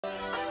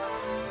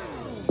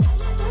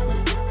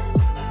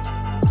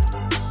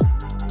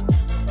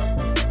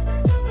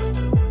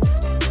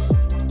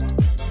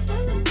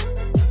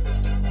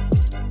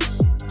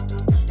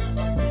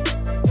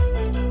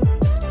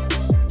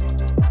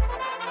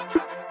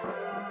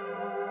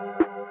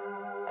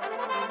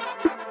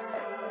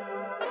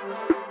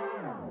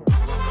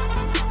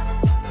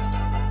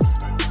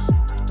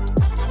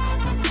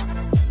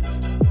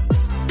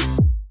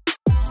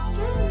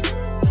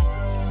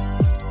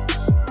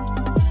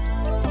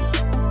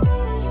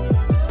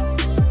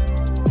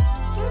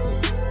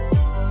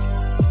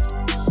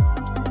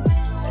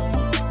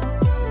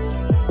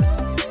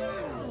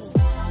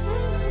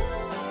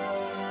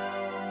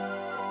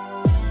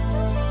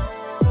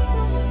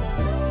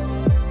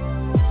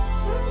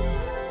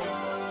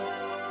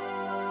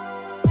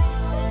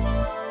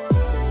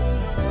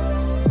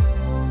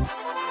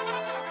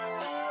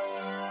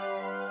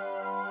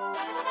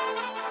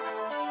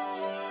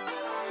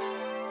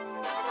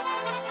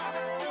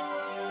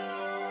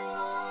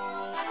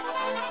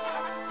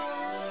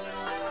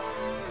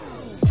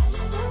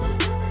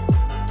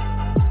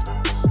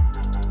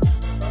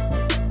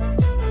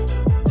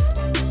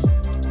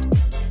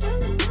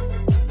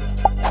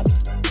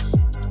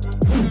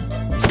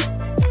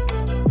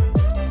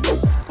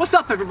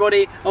up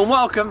everybody and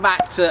welcome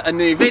back to a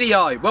new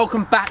video.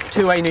 Welcome back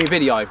to a new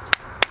video.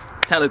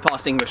 Tell who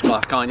passed English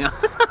class, can't you?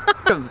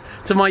 Welcome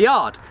to my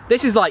yard.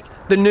 This is like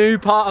the new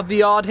part of the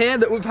yard here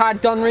that we've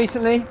had done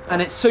recently,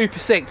 and it's super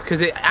sick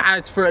because it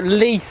adds for at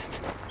least,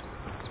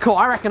 cool,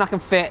 I reckon I can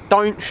fit,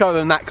 don't show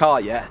them that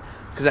car yet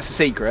because that's a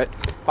secret,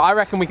 but I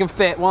reckon we can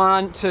fit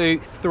 1, 2,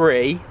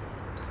 3,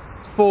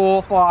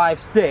 4, 5,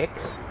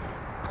 6,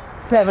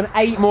 7,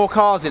 8 more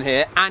cars in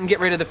here and get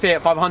rid of the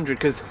Fiat 500,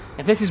 because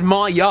if this is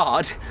my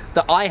yard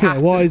that I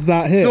have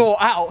to sort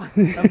out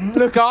and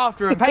look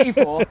after and pay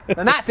for,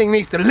 then that thing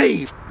needs to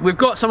leave. We've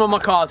got some of my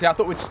cars here. I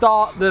thought we'd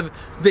start the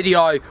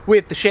video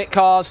with the shit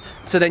cars,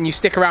 so then you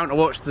stick around to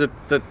watch the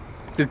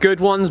good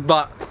ones,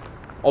 but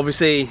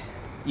obviously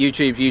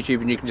YouTube's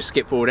YouTube and you can just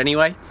skip forward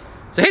anyway.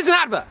 So here's an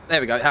advert.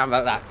 There we go, how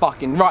about that,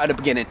 fucking right at the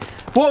beginning.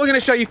 What we're gonna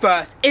show you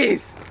first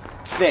is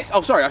this.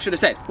 Oh sorry, I should have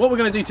said, what we're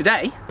gonna do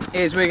today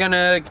is we're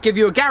gonna give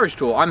you a garage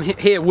tour. I'm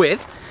here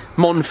with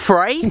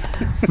Monfrey,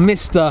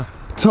 Mr.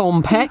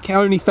 Tom Peck. I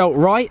only felt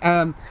right.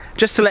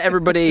 Just to let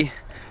everybody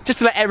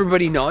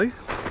know,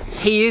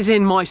 he is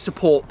in my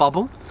support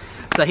bubble,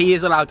 so he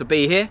is allowed to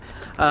be here.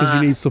 Because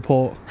you need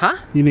support. Huh?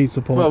 You need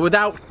support. Well,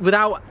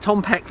 without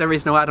Tom Peck, there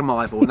is no Adam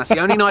Ivel, and that's the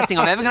only nice thing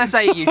I'm ever going to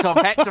say to you, Tom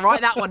Peck. So write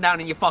that one down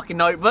in your fucking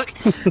notebook.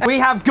 We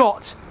have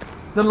got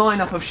the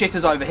lineup of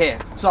shitters over here.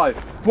 So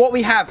what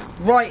we have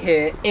right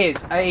here is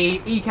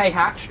a EK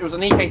hatch. It was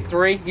an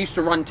EK3, used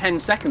to run 10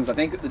 seconds I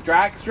think at the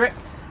drag strip.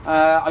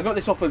 I got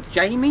this off of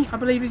Jamie, I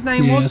believe his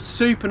name was.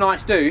 Super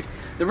nice dude.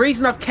 The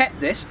reason I've kept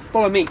this,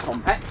 follow me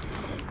Tom Peck.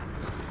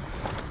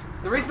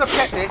 The reason I've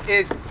kept this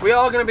is we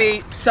are going to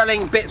be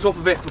selling bits off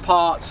of it for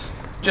parts,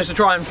 just to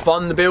try and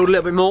fund the build a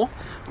little bit more.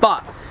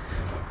 But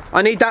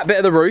I need that bit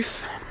of the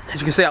roof,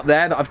 as you can see up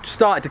there, that I've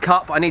started to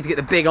cut, but I need to get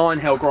the big iron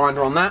hell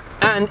grinder on that.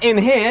 And in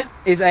here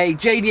is a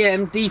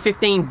JDM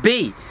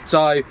D15B,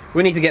 so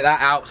we need to get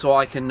that out so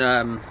I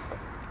can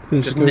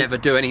just never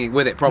do anything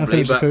with it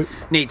probably, but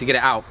need to get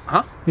it out.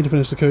 Huh? Need to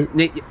finish the coupe.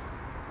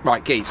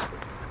 Right, geez.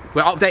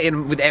 We're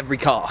updating with every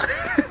car.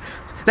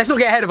 Let's not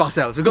get ahead of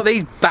ourselves. We've got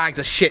these bags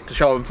of shit to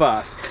show them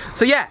first.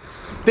 So yeah,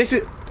 this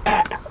is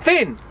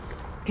Finn.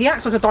 He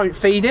acts like I don't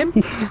feed him.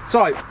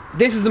 So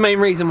this is the main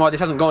reason why this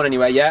hasn't gone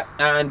anywhere yet,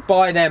 and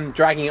by them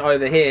dragging it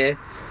over here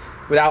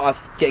without us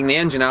getting the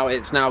engine out,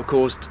 it's now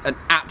caused an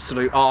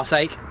absolute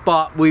arseache,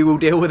 but we will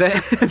deal with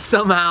it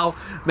somehow.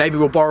 Maybe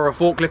we'll borrow a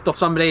forklift off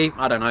somebody,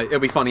 I don't know, it'll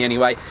be funny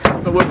anyway,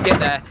 but we'll get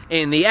there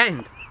in the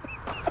end.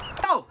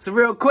 Oh, so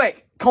real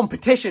quick,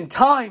 competition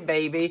time,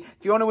 baby.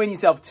 If you want to win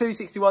yourself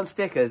 261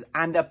 stickers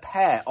and a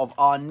pair of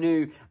our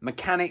new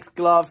mechanics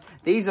gloves,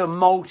 these are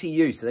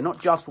multi-use, so they're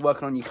not just for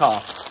working on your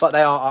car, but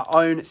they are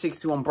our own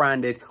 61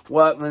 branded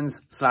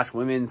workman's /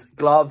 women's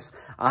gloves.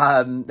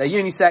 They're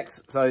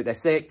unisex, so they're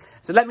sick.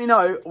 So let me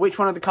know which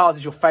one of the cars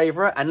is your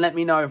favourite, and let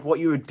me know what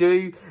you would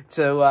do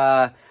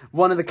to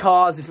one of the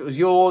cars if it was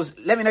yours.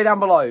 Let me know down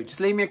below.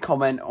 Just leave me a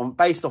comment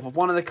based off of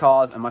one of the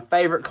cars, and my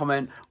favourite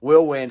comment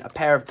will win a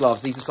pair of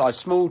gloves. These are size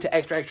small to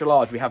extra, extra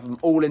large. We have them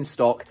all in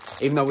stock,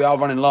 even though we are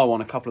running low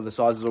on a couple of the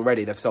sizes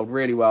already. They've sold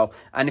really well.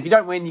 And if you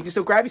don't win, you can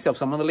still grab yourself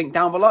some on the link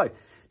down below.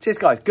 Cheers,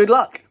 guys. Good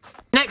luck.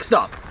 Next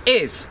up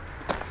is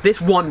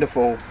this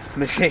wonderful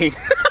machine.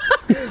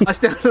 I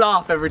still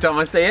laugh every time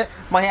I see it.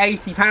 My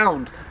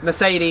 £80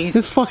 Mercedes.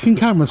 This fucking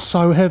camera's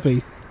so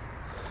heavy.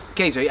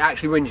 Geez, are you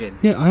actually whinging?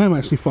 Yeah, I am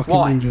actually fucking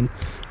whinging.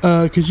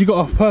 Because you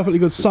got a perfectly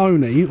good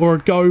Sony or a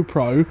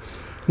GoPro, and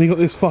you got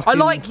this fucking... I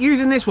like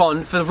using this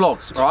one for the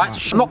vlogs,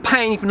 alright? I'm not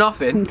paying you for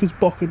nothing. Because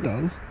Bocca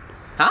does.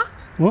 Huh?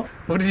 What?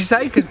 What did you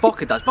say? Because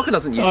Bocca does. Bocca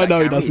doesn't use that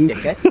camera, he doesn't. You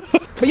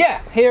dickhead. But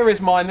yeah, here is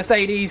my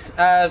Mercedes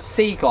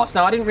C-Class.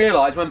 Now, I didn't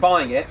realise when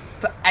buying it,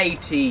 for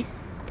 80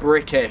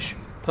 British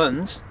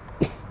punds,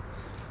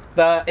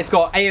 that it's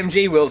got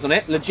AMG wheels on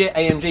it, legit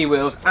AMG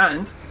wheels,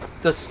 and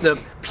the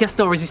pièce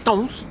de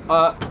résistance,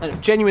 a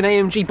genuine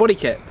AMG body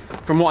kit,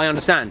 from what I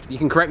understand. You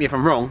can correct me if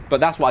I'm wrong, but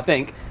that's what I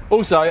think.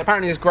 Also,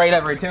 apparently this grey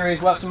leather interior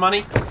is worth some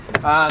money.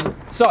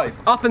 So,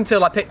 up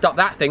until I picked up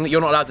that thing that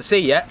you're not allowed to see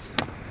yet,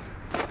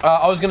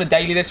 I was going to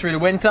daily this through the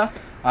winter.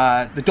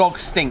 The dog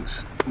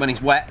stinks when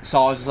he's wet,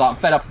 so I was just like,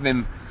 I'm fed up with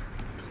him.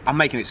 I'm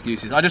making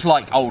excuses. I just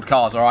like old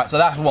cars, alright? So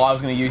that's why I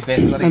was going to use this.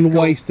 And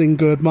wasting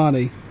good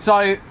money.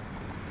 So,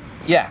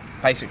 yeah,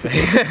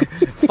 basically.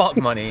 Fuck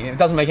money. It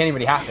doesn't make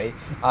anybody happy.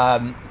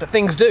 But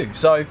things do.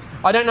 So,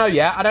 I don't know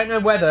yet. I don't know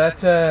whether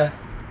to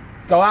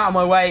go out of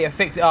my way and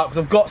fix it up,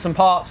 because I've got some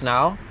parts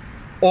now,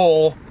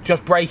 or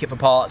just break it for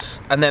parts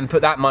and then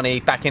put that money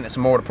back into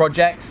some more of the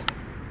projects.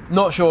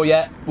 Not sure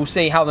yet. We'll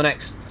see how the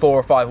next 4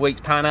 or 5 weeks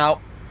pan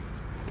out.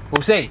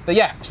 We'll see. But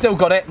yeah, still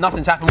got it.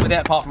 Nothing's happened with it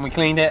apart from we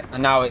cleaned it,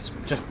 and now it's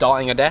just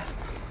dying a death.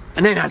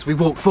 And then as we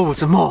walk forward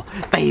some more,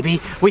 baby,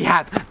 we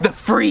have the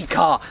free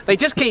car. They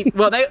just keep,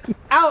 well,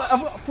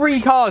 I've got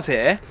 3 cars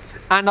here,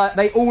 and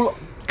they all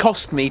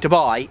cost me to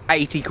buy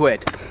 80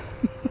 quid.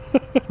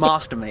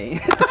 Master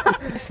me.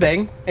 This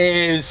thing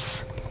is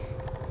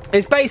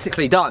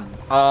basically done.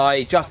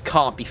 I just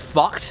can't be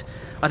fucked.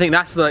 I think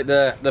that's like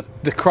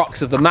the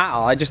crux of the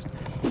matter.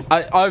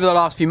 over the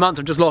last few months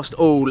I've just lost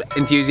all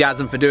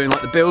enthusiasm for doing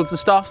like the builds and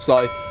stuff,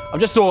 so I've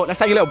just thought let's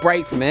take a little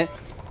break from it.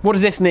 What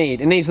does this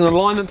need? It needs an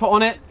alignment put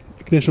on it.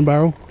 Ignition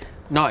barrel.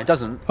 No, it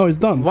doesn't. Oh, it's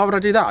done. Why would I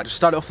do that? I just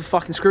started off with a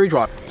fucking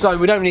screwdriver. So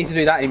we don't need to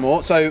do that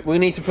anymore. So we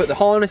need to put the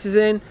harnesses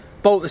in,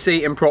 bolt the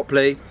seat in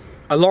properly,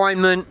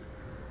 alignment,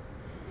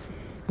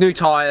 new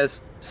tyres,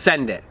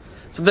 send it.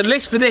 So the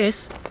list for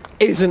this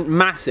isn't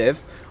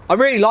massive. I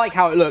really like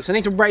how it looks. I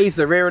need to raise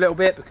the rear a little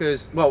bit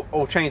because, well,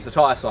 or change the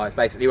tyre size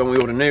basically when we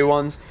order new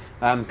ones,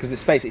 because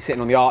it's basically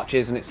sitting on the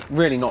arches and it's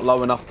really not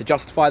low enough to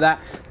justify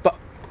that. But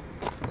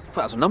I thought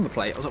that was a number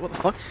plate. I was like, what the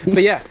fuck?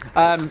 But yeah,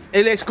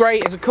 it looks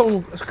great. It's a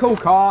cool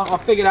car. I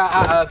figured out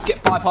how to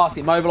get bypass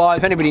the immobilise.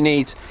 If anybody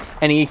needs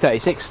any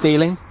E36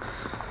 stealing,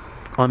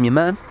 I'm your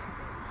man.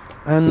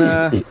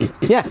 And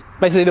yeah,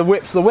 basically the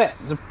whip's the whip.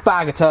 It's a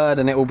bag of turd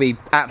and it will be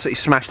absolutely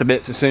smashed to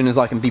bits as soon as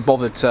I can be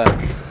bothered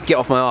to get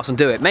off my arse and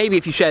do it. Maybe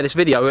if you share this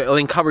video, it'll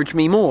encourage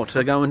me more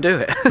to go and do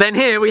it. Then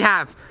here we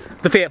have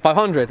the Fiat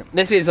 500.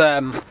 This is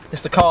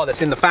just a car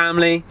that's in the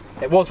family.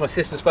 It was my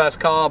sister's first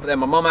car, but then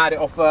my mum had it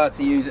off her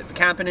to use it for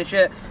camping and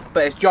shit.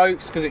 But it's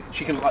jokes because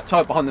she can like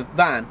tow it behind the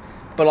van.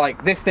 But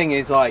like this thing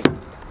is like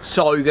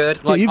so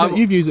good. Like yeah,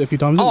 you've used it a few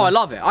times. Oh, I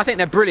love it. I think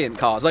they're brilliant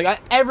cars. Like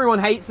everyone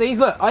hates these.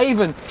 Look, I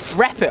even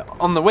rep it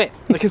on the whip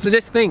because I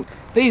just think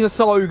these are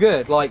so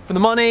good. Like for the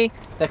money,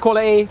 they're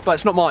quality, but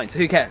it's not mine, so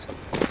who cares?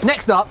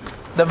 Next up,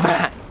 the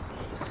van.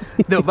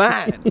 The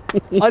van.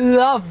 I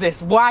love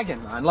this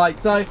wagon, man.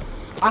 Like, so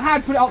I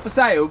had put it up for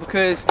sale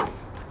because.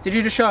 Did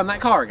you just show him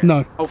that car again?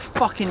 No. I'll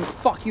fucking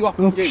fuck you up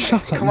Oh, and do,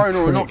 shut mate. up, Corona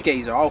you or not prick.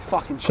 geezer, I'll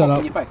fucking Shut cock up.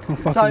 in your face. I'll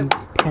fucking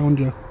pound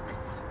you.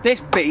 This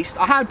beast,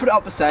 I had put it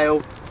up for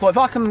sale, but if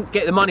I can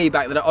get the money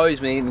back that it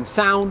owes me in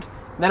sound,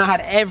 then I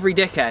had every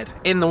dickhead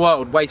in the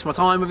world waste my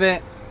time with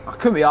it. I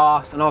couldn't be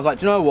arsed, and I was like,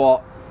 do you know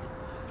what?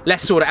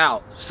 Let's sort it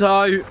out.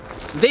 So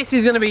this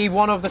is going to be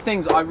one of the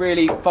things that I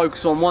really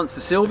focus on once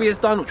the Silvia's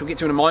done, which we'll get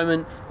to in a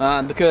moment,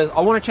 because I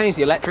want to change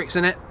the electrics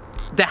in it.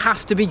 There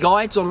has to be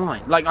guides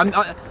online. Like,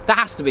 there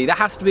has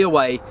to be a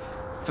way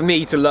for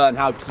me to learn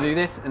how to do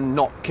this and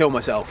not kill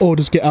myself. Or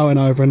just get Owen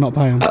over and not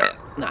pay him.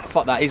 Nah,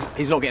 fuck that.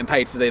 He's not getting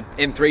paid for the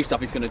M3 stuff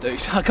he's going to do,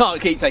 so I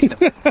can't keep taking the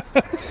piss.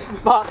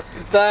 But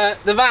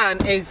the van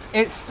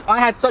I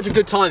had such a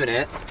good time in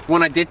it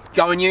when I did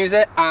go and use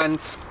it, and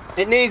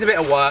it needs a bit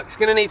of work. It's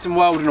going to need some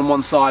welding on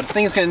one side. I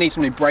think it's going to need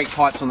some new brake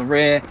pipes on the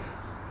rear.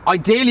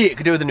 Ideally, it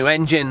could do with a new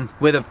engine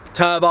with a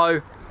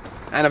turbo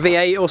and a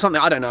V8 or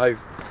something. I don't know.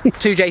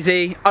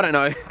 2JZ. I don't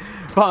know.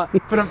 But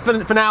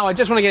for now, I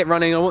just want to get it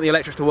running. I want the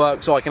electrics to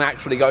work so I can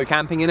actually go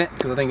camping in it,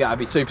 because I think that would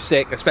be super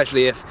sick,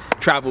 especially if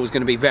travel is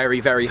going to be very,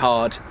 very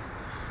hard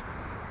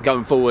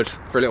going forward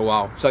for a little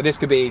while. So this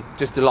could be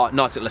just a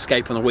nice little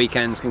escape on the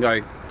weekends. Can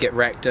go get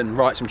wrecked and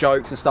write some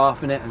jokes and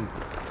stuff in it, and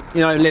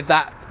you know, live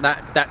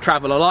that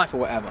traveller life or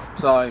whatever.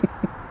 So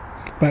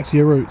back to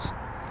your roots.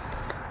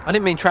 I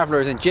didn't mean traveller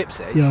as in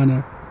gypsy. Yeah, I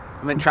know.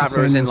 I meant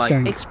traveller as in like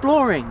skank.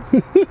 exploring.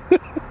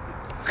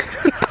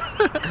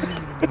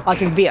 I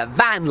can be a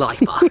van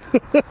lifer.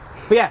 But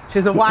yeah,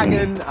 she's a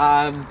wagon.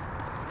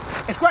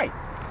 It's great.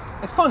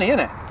 It's funny,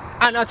 isn't it?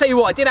 And I'll tell you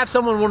what, I did have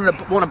someone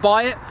want to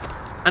buy it,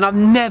 and I've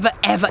never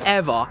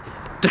ever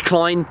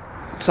declined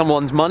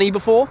someone's money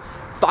before.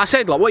 But I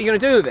said, like, what are you gonna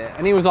do with it?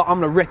 And he was like, I'm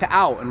gonna rip it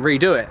out and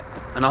redo it.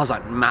 And I was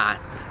like, man,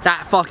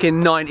 that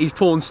fucking 90s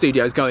porn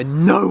studio is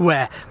going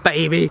nowhere,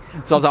 baby.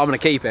 So I was like, I'm gonna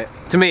keep it.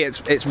 To me,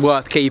 it's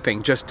worth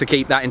keeping just to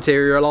keep that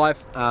interior alive.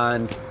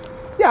 And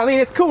yeah, I mean,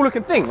 it's a cool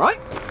looking thing, right?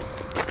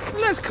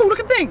 It's a cool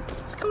looking thing.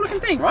 It's a cool looking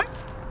thing, right?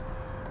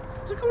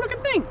 It's a cool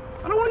looking thing.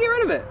 I don't want to get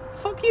rid of it.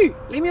 Fuck you.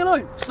 Leave me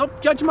alone.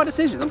 Stop judging my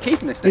decisions. I'm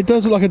keeping this thing. It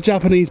does look like a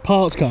Japanese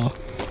parts car.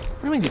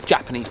 What do you mean a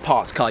Japanese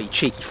parts car, you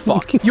cheeky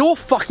fuck? Your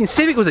fucking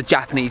Civic was a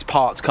Japanese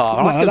parts car.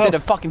 And No, I still did a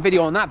fucking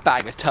video on that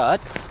bag of turd.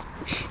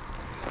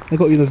 I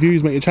got you the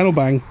views, make your channel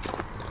bang.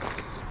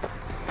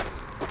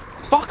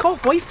 Fuck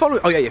off. Why are you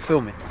following? Oh yeah, you're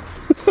filming.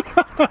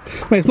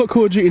 Mate, it's not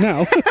Call of Duty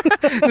now.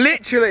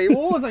 Literally,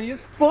 Warzone, you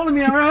just following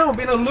me around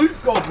being a loot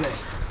goblin.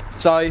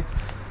 So,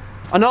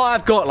 I know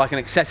I've got like an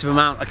excessive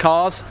amount of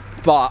cars,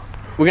 but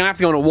we're gonna have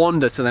to go on a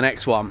wander to the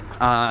next one.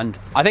 And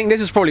I think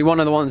this is probably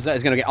one of the ones that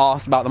is gonna get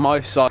asked about the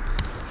most, so.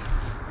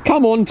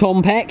 Come on,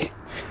 Tom Peck.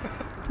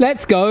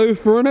 Let's go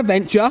for an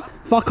adventure.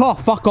 Fuck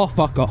off, fuck off,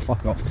 fuck off,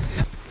 fuck off.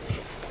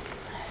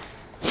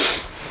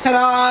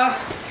 Ta-da!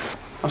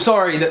 I'm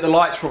sorry that the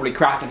light's probably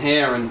crap in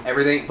here and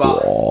everything,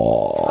 but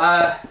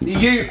the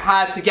Ute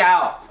had to get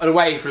out and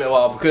away for a little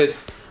while because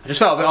I just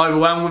felt a bit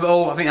overwhelmed with it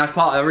all. I think that's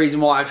part of the reason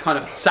why I just kind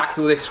of sacked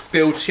all this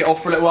build shit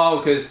off for a little while,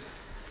 because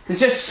there's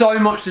just so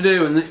much to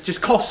do and it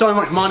just costs so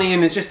much money,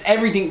 and there's just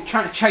everything,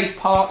 trying to chase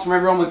parts from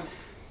everyone with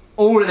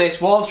all of this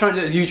while I was trying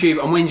to do it as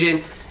YouTube and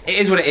whinging. It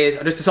is what it is.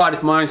 I just decided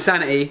for my own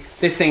sanity,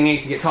 this thing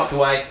needs to get tucked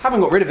away. Haven't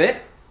got rid of it.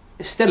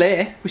 It's still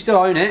here. We still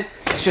own it.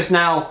 It's just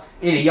now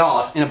in a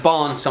yard, in a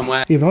barn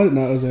somewhere. If I didn't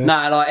know it was it.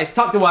 No, like, it's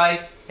tucked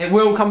away. It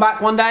will come back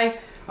one day.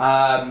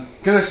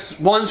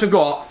 Once we've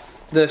got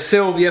the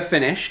Silvia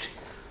finished,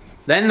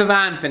 then the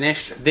van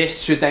finished,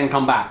 this should then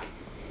come back.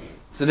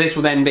 So this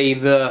will then be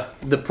the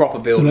proper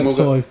build. The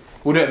next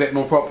we'll do it a bit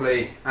more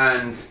properly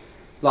and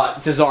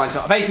like design.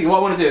 So basically what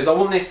I want to do is I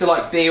want this to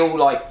like be all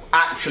like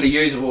actually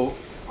usable.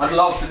 I'd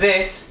love for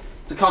this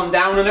to come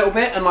down a little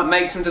bit and like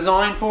make some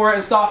design for it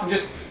and stuff and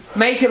just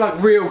make it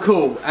like real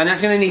cool. And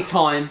that's going to need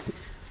time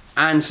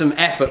and some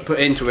effort put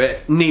into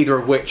it, neither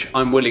of which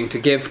I'm willing to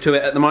give to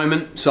it at the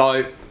moment.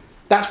 So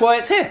that's why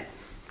it's here.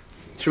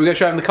 Should we go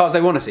show them the cars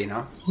they want to see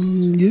now?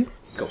 Yeah.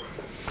 Cool.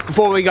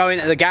 Before we go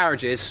into the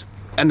garages,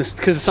 and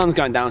because the sun's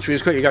going down, should we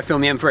just quickly go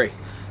film the M3?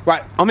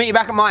 Right, I'll meet you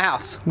back at my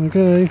house.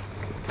 Okay.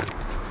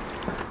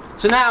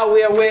 So now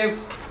we are with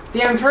the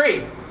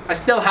M3. I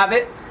still have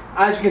it.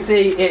 As you can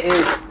see, it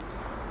is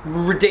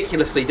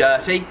ridiculously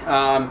dirty.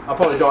 I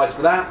apologise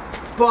for that.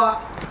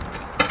 But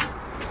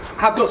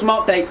I've got some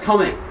updates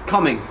coming.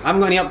 I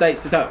haven't got any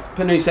updates to tell.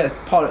 Put a new set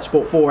of Pilot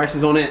Sport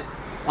 4S's on it.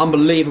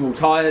 Unbelievable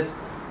tyres.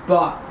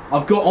 But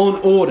I've got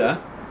on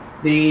order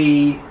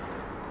the...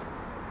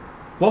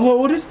 What have I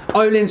ordered?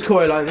 Öhlins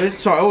coilovers.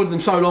 Sorry, I ordered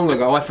them so long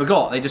ago, I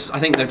forgot. I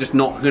think they're just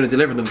not going to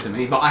deliver them to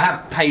me, but I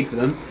have paid for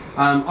them.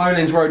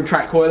 Öhlins road and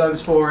track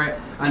coilovers for it,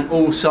 and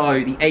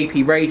also the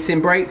AP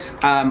racing brakes.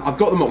 I've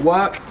got them at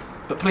work,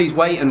 but please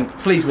wait and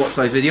please watch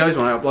those videos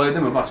when I upload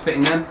them of us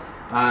fitting them.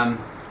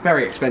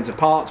 Very expensive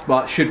parts,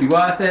 but should be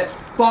worth it.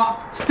 But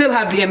still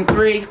have the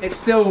M3. It's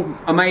still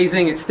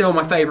amazing. It's still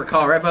my favourite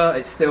car ever.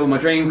 It's still my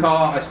dream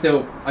car.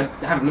 I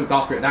haven't looked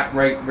after it that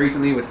great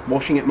recently with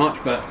washing it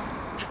much, but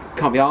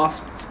can't be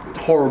arsed.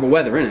 Horrible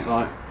weather, isn't it?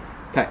 Like,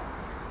 okay,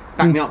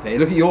 back me up here.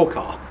 Look at your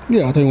car.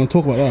 Yeah, I don't want to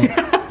talk about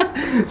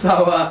that.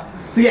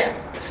 So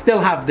yeah, still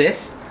have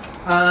this.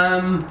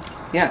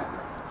 Yeah.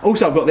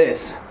 Also, I've got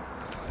this.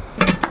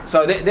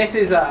 So this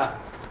is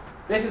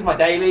my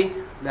daily,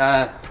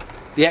 the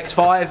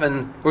X5,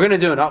 and we're gonna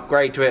do an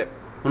upgrade to it.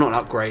 Well, not an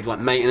upgrade, like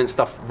maintenance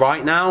stuff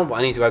right now, but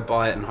I need to go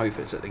buy it and hope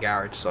it's at the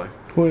garage. So.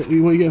 What are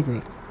you getting for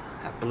it?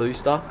 That blue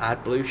stuff.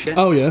 Add blue shit.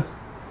 Oh yeah.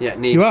 Yeah,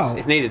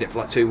 it's needed it for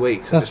like 2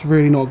 weeks. That's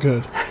really not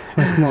good.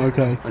 That's not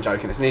okay. I'm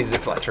joking. It's needed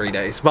it for like 3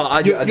 days.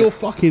 But you're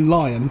fucking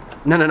lying.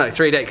 No,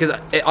 3 days. Because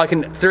I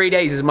can. 3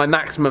 days is my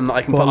maximum that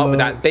I can put up with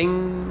that.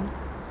 Bing,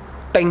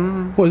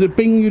 bing. What is it?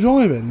 Bing you're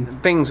driving?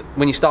 Bings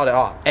when you start it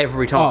up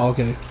every time. Oh,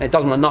 okay. It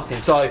doesn't run nothing.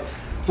 So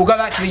we'll go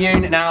back to the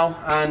unit now,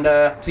 and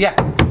so yeah,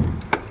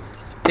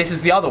 this is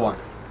the other one.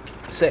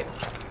 Sick.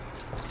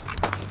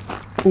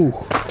 Ooh.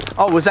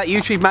 Oh, was that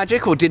YouTube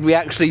magic, or did we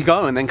actually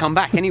go and then come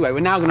back? Anyway,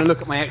 we're now going to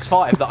look at my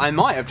X5 that I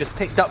might have just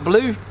picked up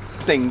blue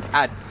thing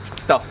ad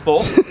stuff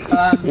for.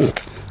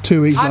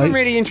 2 weeks I haven't late.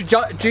 really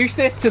introduced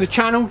this to the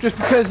channel just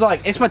because,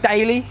 like, it's my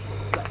daily.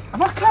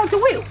 Have I clogged the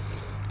wheel?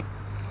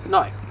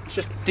 No, it's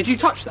just. Did you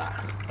touch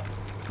that?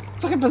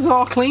 It's like a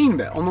bizarre clean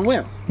bit on the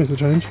wheel. Makes a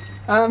change.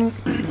 I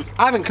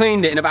haven't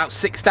cleaned it in about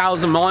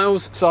 6,000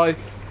 miles, so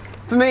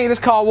for me, this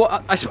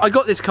car. I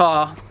got this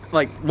car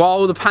like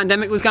while the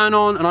pandemic was going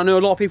on, and I knew a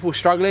lot of people were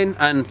struggling,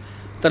 and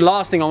the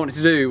last thing I wanted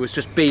to do was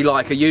just be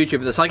like a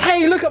YouTuber that's like,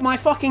 hey, look at my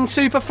fucking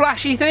super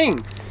flashy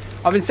thing.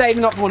 I've been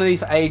saving up for one of these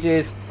for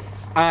ages,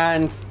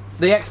 and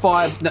the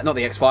X5, not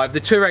the X5,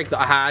 the Touareg that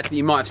I had, that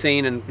you might have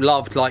seen and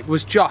loved, like,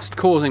 was just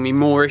causing me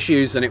more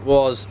issues than it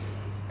was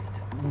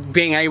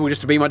being able just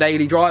to be my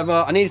daily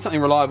driver. I needed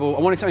something reliable, I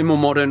wanted something more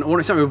modern, I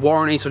wanted something with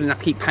warranty so I didn't have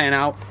to keep paying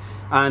out,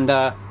 and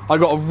I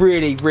got a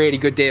really, really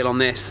good deal on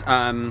this.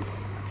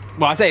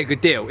 Well, I say a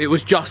good deal, it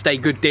was just a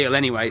good deal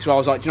anyway, so I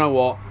was like, you know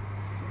what,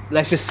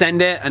 let's just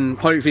send it, and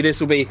hopefully this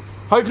will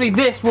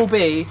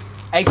be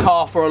a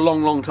car for a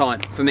long, long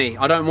time for me.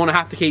 I don't want to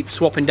have to keep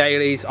swapping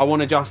dailies. I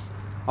wanted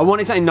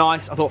something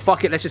nice. I thought,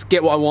 fuck it, let's just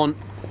get what I want.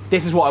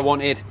 This is what I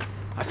wanted.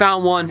 I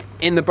found one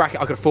in the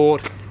bracket I could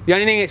afford. The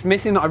only thing it's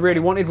missing that I really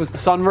wanted was the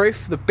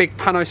sunroof, the big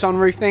pano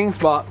sunroof things,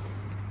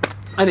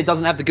 and it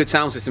doesn't have the good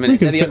sound system in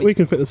it. We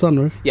can fit the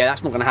sunroof. Yeah,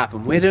 that's not going to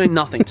happen. We're doing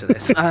nothing to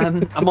this. The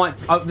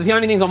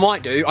only things I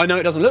might do, I know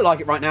it doesn't look like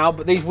it right now,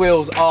 but these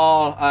wheels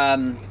are...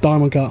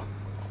 diamond cut.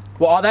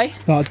 What are they?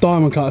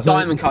 Diamond cut.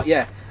 Diamond cut,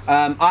 yeah.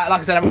 Like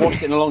I said, I haven't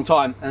washed it in a long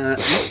time.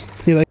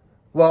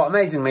 Well,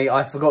 amazingly,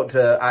 I forgot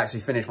to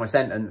actually finish my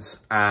sentence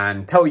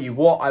and tell you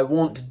what I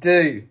want to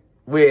do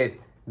with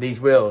these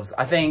wheels.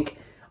 I think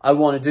I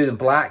want to do them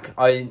black.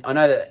 I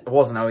know that it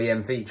was an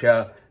OEM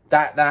feature.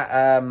 That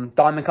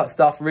diamond cut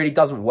stuff really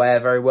doesn't wear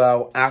very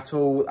well at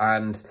all,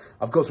 and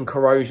I've got some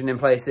corrosion in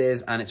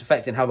places, and it's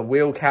affecting how the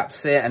wheel caps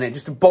sit, and it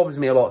just bothers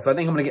me a lot. So I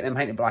think I'm going to get them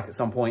painted black at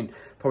some point,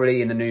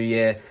 probably in the new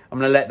year. I'm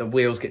going to let the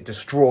wheels get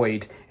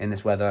destroyed in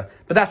this weather,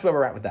 but that's where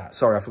we're at with that.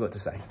 Sorry, I forgot to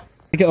say.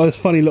 You get all this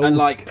funny little, and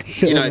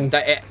like, you know,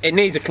 it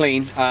needs a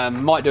clean.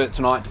 Might do it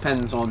tonight,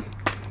 depends on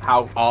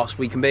how arsed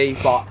we can be,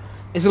 but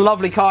it's a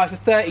lovely car. It's a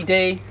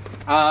 30D.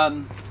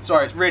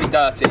 Sorry, it's really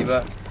dirty,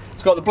 but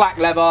it's got the black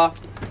leather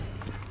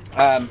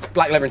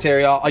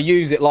interior. I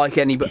use it like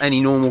any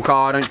normal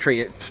car. I don't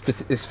treat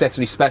it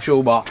especially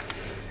special, but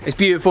it's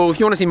beautiful. If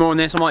you want to see more on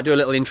this, I might do a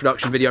little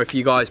introduction video for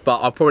you guys, but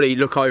I'll probably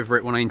look over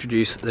it when I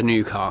introduce the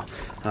new car,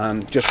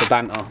 just for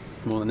banter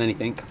more than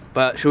anything.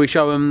 But shall we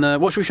show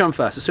them what should we show them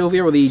first, the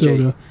Silvia or the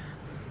EG?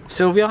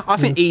 Silvia? I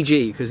think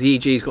EG, because the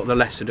EG's got the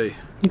less to do.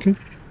 Okay.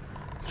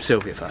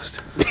 Silvia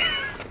first.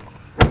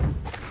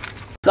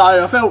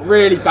 So I felt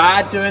really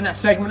bad doing that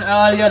segment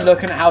earlier,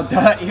 looking at how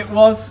dirty it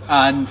was,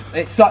 and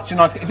it's such a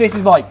nice. This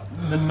is like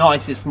the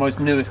nicest, most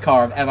newest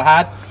car I've ever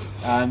had.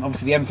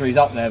 Obviously the M3 is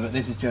up there, but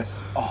this is just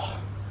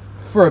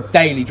for a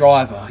daily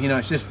driver. You know,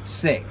 it's just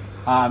sick.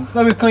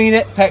 So we've cleaned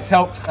it. Peck's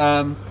helped.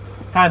 Hands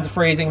are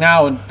freezing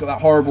now, and got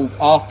that horrible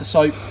after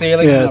soap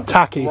feeling. Yeah,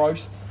 tacky.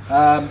 Gross.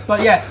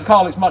 But yeah, the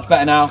car looks much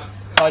better now.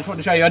 So I just want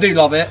to show you. I do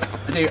love it.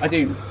 I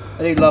do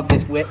love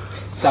this whip.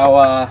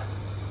 So.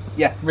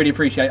 Yeah, really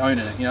appreciate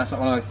owning it. You know, it's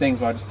like one of those things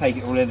where I just take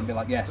it all in and be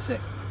like, yeah,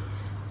 sick.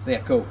 So yeah,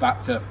 cool.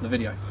 Back to the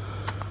video.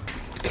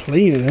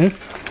 Clean in here.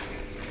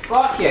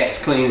 Fuck yeah, it's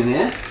clean in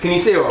here. Can you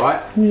see all right?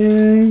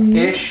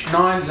 Yeah. Ish,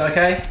 no, it's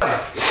okay.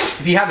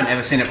 If you haven't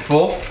ever seen it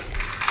before,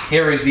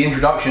 here is the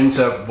introduction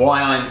to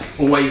why I'm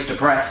always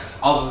depressed,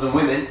 other than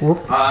women.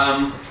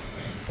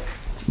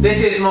 This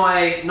is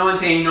my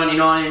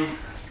 1999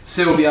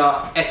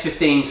 Silvia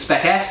S15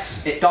 Spec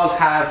S. It does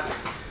have,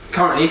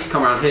 currently,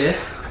 come around here.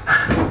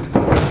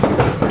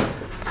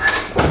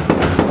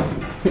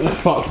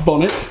 Fucked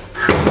bonnet.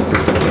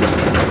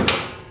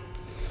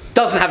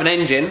 Doesn't have an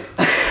engine.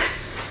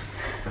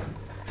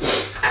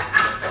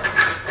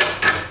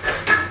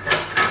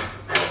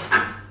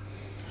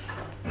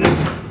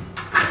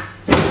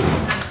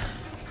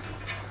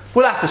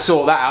 We'll have to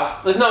sort that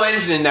out. There's no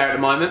engine in there at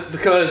the moment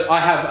because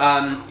I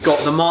have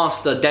got the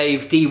master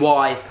Dave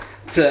DY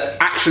to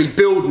actually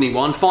build me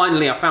one.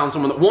 Finally I found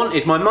someone that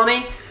wanted my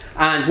money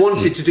and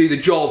wanted to do the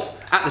job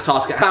at the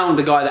task. I found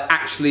a guy that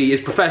actually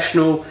is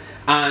professional,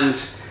 and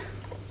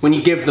when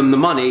you give them the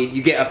money,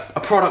 you get a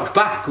product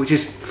back, which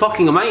is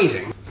fucking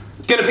amazing.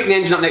 Gonna pick the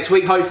engine up next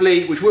week,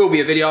 hopefully, which will be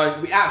a video.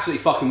 It'll be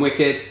absolutely fucking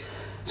wicked.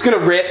 It's gonna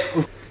rip.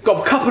 We've got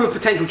a couple of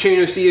potential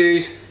tuners to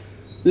use.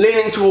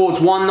 Leaning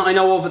towards one that I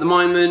know of at the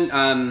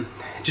moment.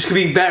 Just could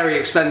be very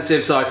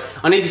expensive, so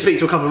I need to speak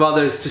to a couple of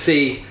others to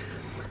see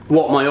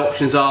what my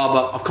options are,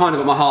 but I've kind of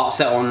got my heart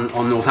set on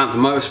Northampton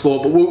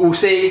Motorsport, but we'll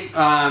see.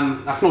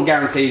 That's not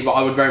guaranteed, but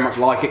I would very much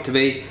like it to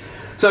be.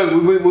 So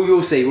we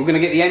will see. We're going to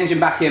get the engine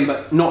back in,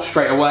 but not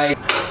straight away.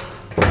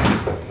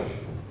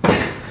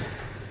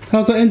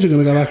 How's that engine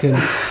going to go back in?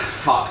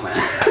 Fuck,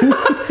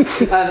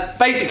 man.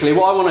 Basically,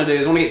 what I want to do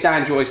is I want to get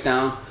Dan Joyce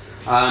down,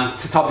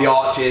 to top the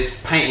arches,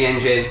 paint the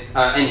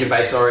engine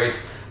bay, sorry,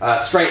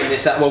 straighten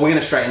this out. Well, we're going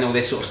to straighten all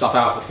this sort of stuff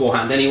out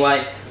beforehand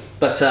anyway,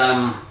 but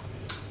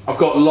I've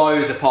got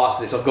loads of parts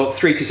of this. I've got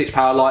 326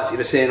 power lights that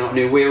you're seeing, on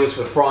new wheels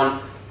for the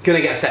front. Gonna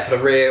get a set for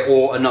the rear,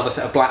 or another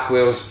set of black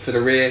wheels for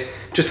the rear,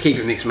 just to keep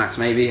it mix max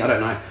maybe, I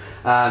don't know.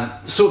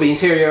 Sort the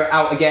interior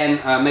out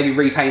again, maybe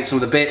repaint some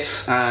of the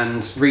bits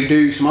and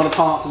redo some other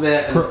parts of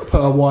it. Put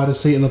a wider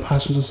seat in the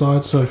passenger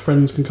side so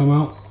friends can come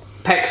out.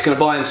 Peck's gonna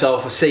buy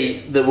himself a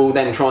seat that will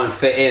then try and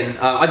fit in.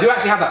 I do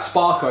actually have that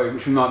Sparko,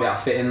 which we might be able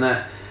to fit in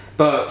there.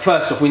 But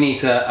first off, we need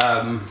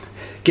to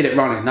get it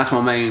running. That's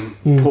my main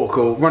port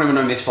call. Running with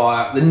no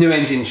misfire. The new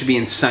engine should be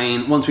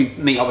insane. Once we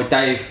meet up with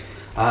Dave,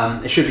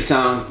 it should be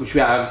sound. We should be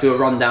able to do a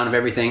rundown of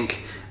everything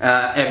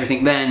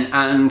then.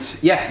 And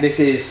yeah, this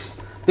is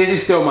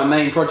still my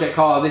main project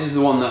car. This is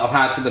the one that I've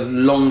had for the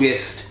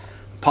longest,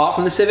 apart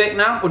from the Civic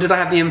now. Or did I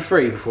have the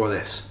M3 before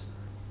this?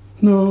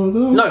 No,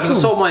 because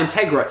I sold my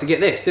Integra to get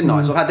this, didn't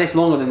I? So I've had this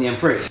longer than the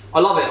M3. I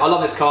love it. I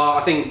love this car.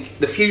 I think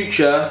the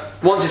future,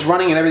 once it's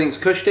running and everything's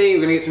cushy,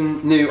 we're going to get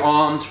some new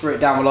arms for it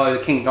down below,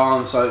 the kinked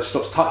arms so it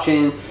stops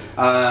touching.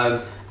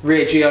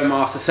 Rear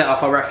Geomaster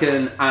setup, I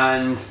reckon,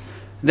 and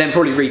then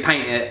probably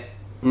repaint it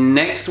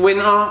next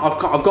winter. I've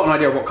got an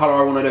idea of what colour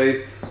I want to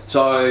do,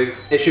 so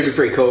it should be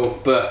pretty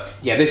cool. But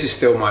yeah, this is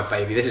still my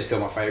baby. This is still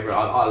my favourite.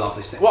 I love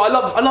this thing. Well, I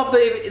love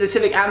the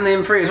Civic and the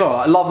M3 as well.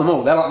 I love them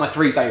all. They're like my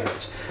three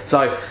favourites.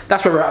 So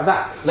that's where we're at with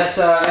that. Let's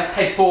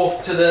head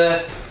forth to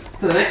the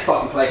next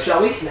parking place,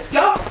 shall we? Let's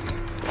go.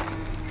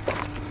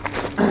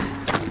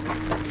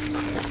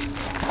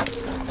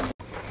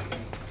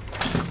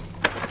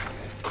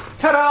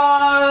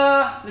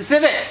 Ta-da! The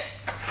Civic.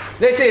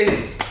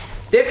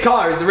 This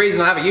car is the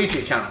reason I have a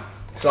YouTube channel.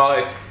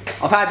 So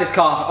I've had this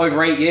car for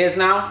over 8 years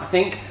now. I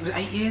think it was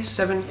 8 years,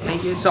 7,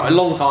 8 years. So a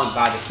long time I've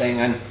had this thing,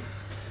 and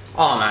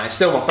oh man, it's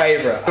still my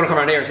favourite. I'm gonna come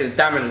around here and see the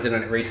damage I did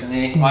on it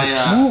recently.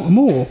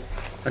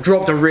 I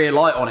dropped a rear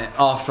light on it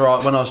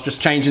when I was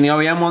just changing the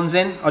OEM ones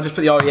in. I just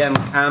put the OEM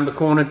amber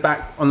cornered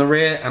back on the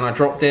rear and I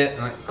dropped it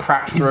and it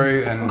cracked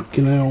through and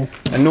fucking hell.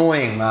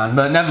 Annoying, man,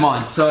 but never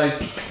mind. So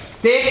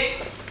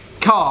this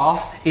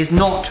car is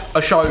not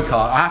a show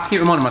car. I have to keep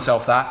reminding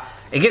myself that.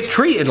 It gets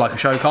treated like a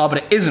show car, but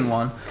it isn't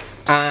one,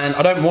 and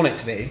I don't want it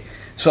to be.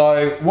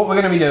 So what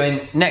we're going to be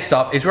doing next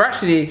up is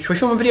should we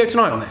film a video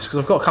tonight on this? Because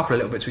I've got a couple of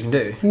little bits we can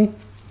do.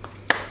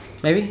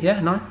 Maybe, yeah,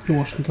 no? You'll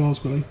wash the cars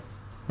quickly.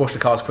 Wash the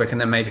cars quick and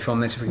then maybe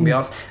film this if we can be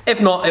asked. If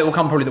not, it will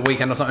come probably the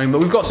weekend or something,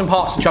 but we've got some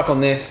parts to chuck on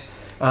this.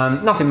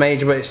 Nothing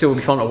major, but it still will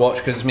be fun to watch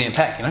because it's me and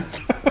Peck, you know?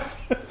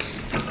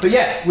 But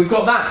yeah, we've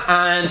got that,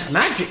 and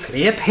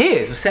magically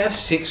appears a set of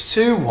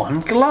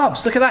 621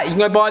 gloves. Look at that, you can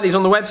go buy these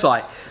on the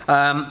website.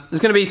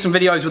 There's going to be some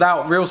videos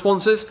without real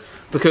sponsors,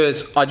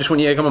 because I just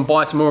want you to come and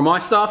buy some more of my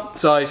stuff.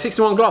 So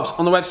 61 gloves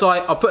on the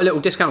website. I'll put a little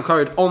discount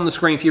code on the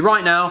screen for you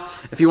right now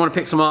if you want to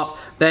pick some up.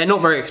 They're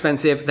not very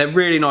expensive, they're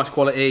really nice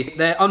quality.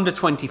 They're under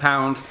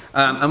 £20,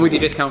 and with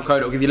your discount code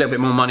it'll give you a little bit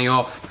more money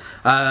off.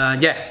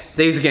 Yeah,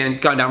 these again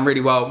going down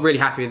really well, really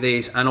happy with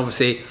these, and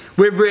obviously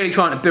we're really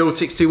trying to build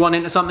 621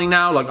 into something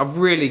now. Like, I've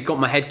really got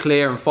my head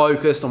clear and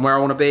focused on where I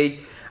want to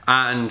be,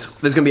 and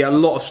there's going to be a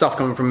lot of stuff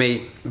coming from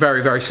me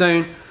very, very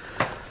soon.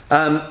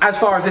 As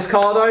far as this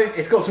car though,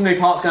 it's got some new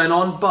parts going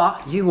on,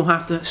 but you will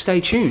have to stay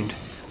tuned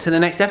to the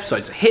next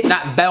episode. So hit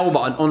that bell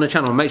button on the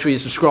channel and make sure you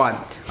subscribe.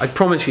 I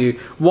promise you,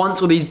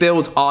 once all these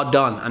builds are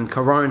done and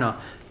Corona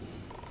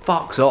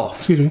fucks off.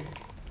 Excuse me,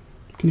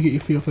 can you get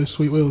your feet off those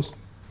sweet wheels?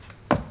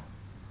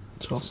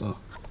 Tosser.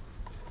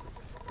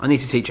 I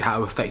need to teach you how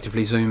to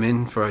effectively zoom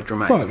in for a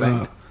dramatic effect. That.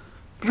 What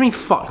do you mean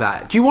fuck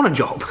that? Do you want a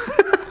job?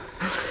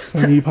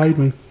 Only you paid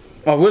me.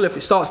 I will if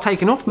it starts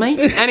taking off, mate.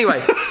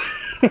 Anyway.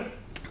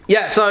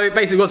 Yeah, so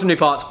basically got some new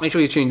parts. Make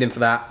sure you're tuned in for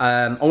that.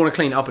 I want to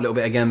clean it up a little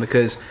bit again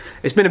because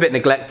it's been a bit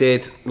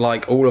neglected,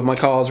 like all of my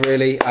cars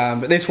really.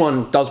 But this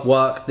one does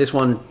work. This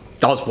one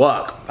does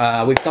work.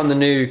 We've done the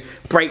new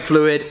brake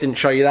fluid. Didn't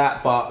show you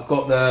that, but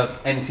got the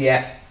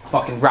MTF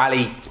fucking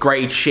rally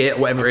grade shit,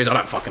 or whatever it is. I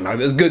don't fucking know,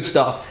 but it's good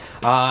stuff.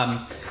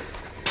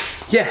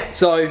 Yeah,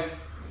 so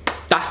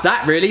that's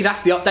that really.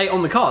 That's the update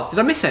on the cars. Did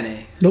I miss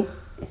any? Nope.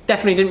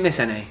 Definitely didn't miss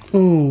any.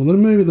 Oh,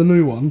 then maybe the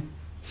new one.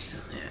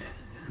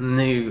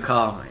 New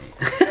car, mate.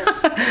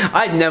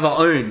 I'd never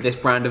owned this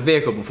brand of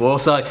vehicle before,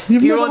 so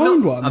You've never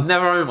owned one? I've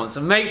never owned one, so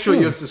make sure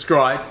you're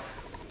subscribed.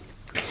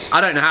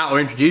 I don't know how to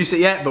introduce it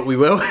yet, but we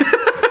will.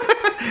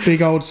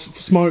 Big old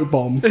smoke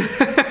bomb.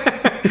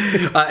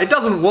 It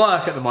doesn't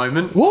work at the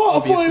moment. What?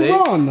 Obviously. I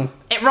thought it run.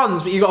 It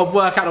runs, but you got to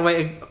work out a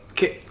way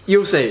to.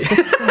 You'll see.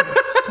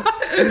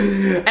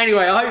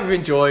 Anyway, I hope you've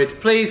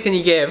enjoyed. Please, can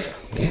you give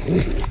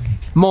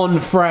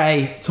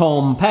Monfrey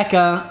Tom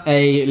Pecker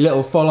a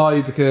little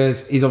follow,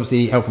 because he's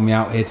obviously helping me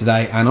out here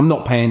today and I'm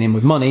not paying him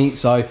with money,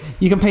 so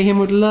you can pay him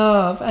with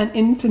love and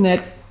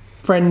internet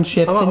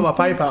friendship. I might put my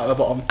PayPal at the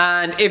bottom.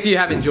 And if you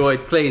have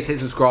enjoyed, please hit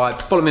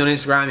subscribe. Follow me on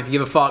Instagram if you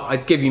give a fuck.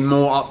 I'd give you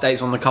more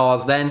updates on the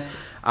cars then.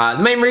 The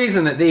main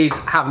reason that these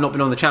have not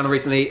been on the channel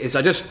recently is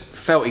I just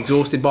felt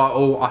exhausted by it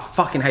all. I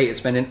fucking hated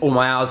spending all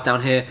my hours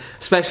down here,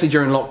 especially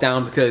during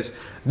lockdown, because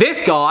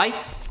this guy...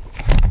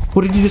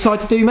 What did you decide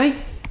to do, mate?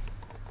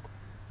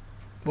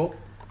 What?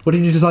 What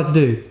did you decide to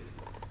do?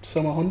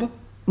 Sell my Honda?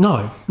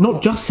 No,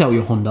 not just sell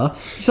your Honda.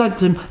 You decided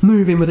to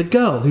move in with a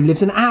girl who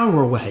lives an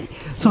hour away.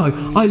 So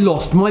I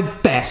lost my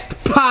best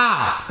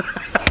pal.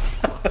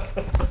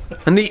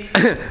 And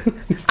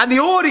the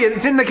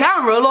audience in the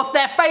camera lost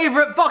their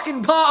favourite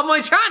fucking part of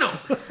my channel.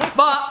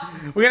 But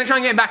we're going to try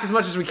and get him back as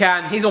much as we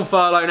can. He's on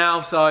furlough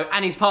now, so,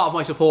 and he's part of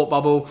my support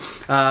bubble.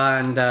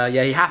 And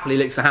yeah, he happily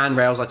licks the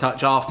handrails I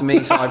touch after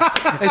me, so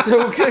it's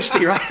all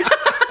cushy, right?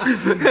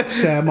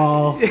 Share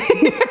more.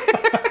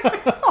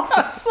 Oh,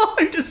 that's so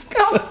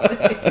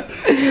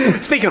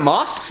disgusting. Speaking of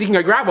masks, you can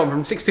go grab one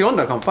from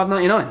 621.com,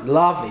 $5.99.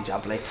 Lovely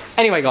jubbly.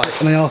 Anyway, guys.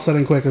 And they are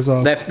selling quick as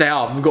well. They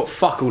are. We've got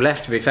fuck all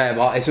left, to be fair,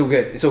 but it's all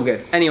good. It's all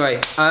good.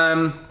 Anyway,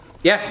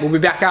 yeah, we'll be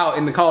back out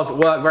in the cars at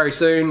work very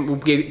soon. We'll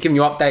be giving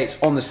you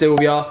updates on the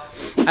Silvia.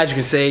 As you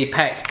can see,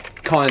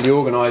 Peck kindly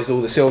organised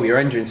all the Silvia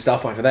engine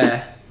stuff over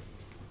there.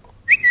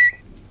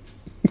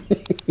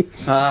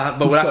 But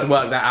we'll have to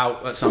work that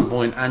out at some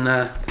point.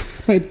 And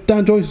hey,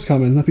 Dan Joyce is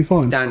coming, that'd be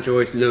fine. Dan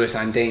Joyce, Lewis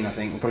and Dean, I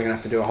think. We're probably going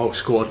to have to do a whole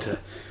squad to...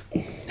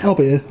 I'll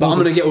be here. But I'm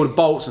going to get all the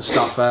bolts and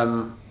stuff,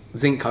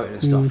 zinc coated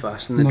and stuff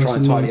first, and then nice try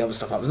and tidy other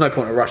stuff up. There's no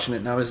point of rushing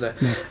it now, is there?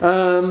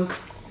 No.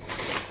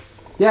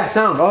 Yeah,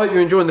 sound. I hope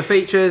you're enjoying the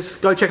features.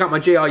 Go check out my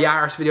GR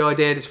Hiace video I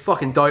did. It's a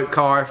fucking dope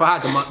car. If I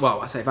had the money, well,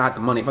 I say if I had the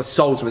money, if I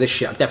sold some of this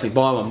shit, I'd definitely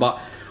buy one, but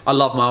I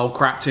love my old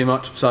crap too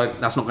much, so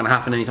that's not going to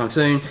happen anytime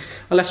soon.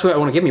 Unless Twitter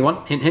want to give me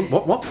one. Hint, hint,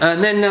 what?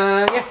 And then,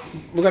 yeah,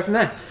 we'll go from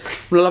there.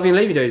 We'll love you and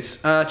leave you, dudes.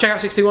 Check out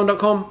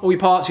 621.com, all your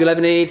parts you'll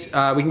ever need.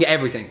 We can get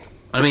everything.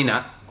 I mean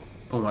that.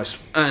 Almost.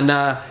 And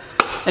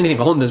anything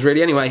for Hondas,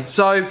 really, anyway.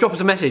 So, drop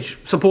us a message.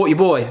 Support your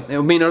boy. It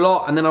would mean a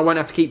lot, and then I won't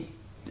have to keep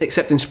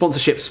accepting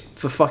sponsorships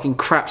for fucking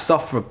crap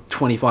stuff for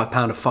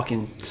 £25 a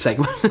fucking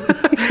segment.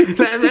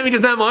 Let me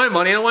just earn my own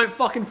money and I won't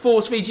fucking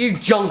force feed you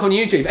junk on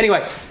YouTube.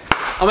 Anyway,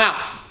 I'm out.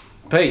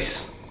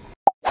 Peace.